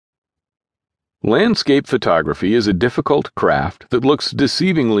Landscape photography is a difficult craft that looks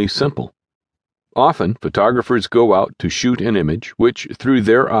deceivingly simple. Often, photographers go out to shoot an image which, through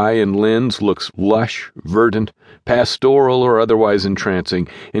their eye and lens, looks lush, verdant, pastoral, or otherwise entrancing,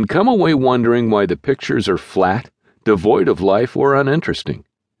 and come away wondering why the pictures are flat, devoid of life, or uninteresting.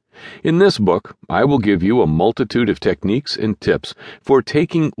 In this book, I will give you a multitude of techniques and tips for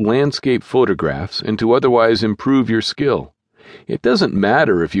taking landscape photographs and to otherwise improve your skill. It doesn't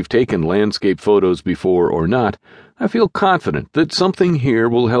matter if you've taken landscape photos before or not. I feel confident that something here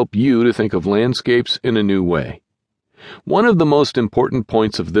will help you to think of landscapes in a new way. One of the most important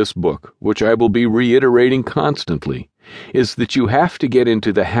points of this book, which I will be reiterating constantly, is that you have to get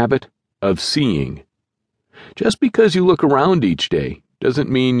into the habit of seeing. Just because you look around each day doesn't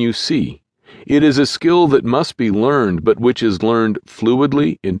mean you see. It is a skill that must be learned, but which is learned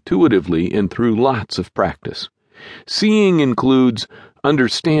fluidly, intuitively, and through lots of practice. Seeing includes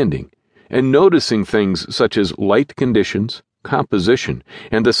understanding and noticing things such as light conditions, composition,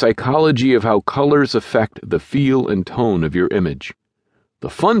 and the psychology of how colors affect the feel and tone of your image. The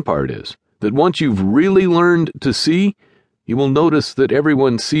fun part is that once you've really learned to see, you will notice that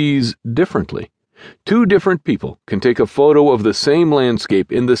everyone sees differently. Two different people can take a photo of the same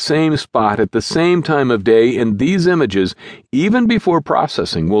landscape in the same spot at the same time of day, and these images, even before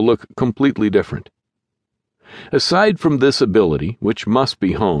processing, will look completely different. Aside from this ability, which must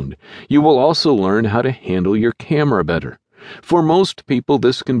be honed, you will also learn how to handle your camera better. For most people,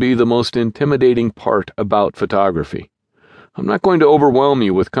 this can be the most intimidating part about photography. I'm not going to overwhelm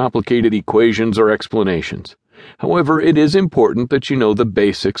you with complicated equations or explanations. However, it is important that you know the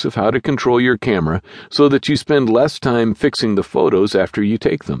basics of how to control your camera so that you spend less time fixing the photos after you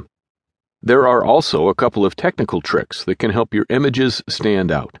take them. There are also a couple of technical tricks that can help your images stand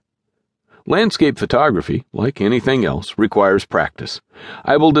out. Landscape photography, like anything else, requires practice.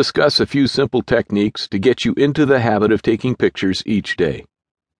 I will discuss a few simple techniques to get you into the habit of taking pictures each day.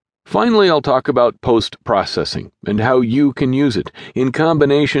 Finally, I'll talk about post-processing and how you can use it in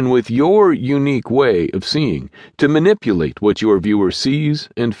combination with your unique way of seeing to manipulate what your viewer sees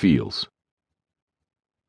and feels.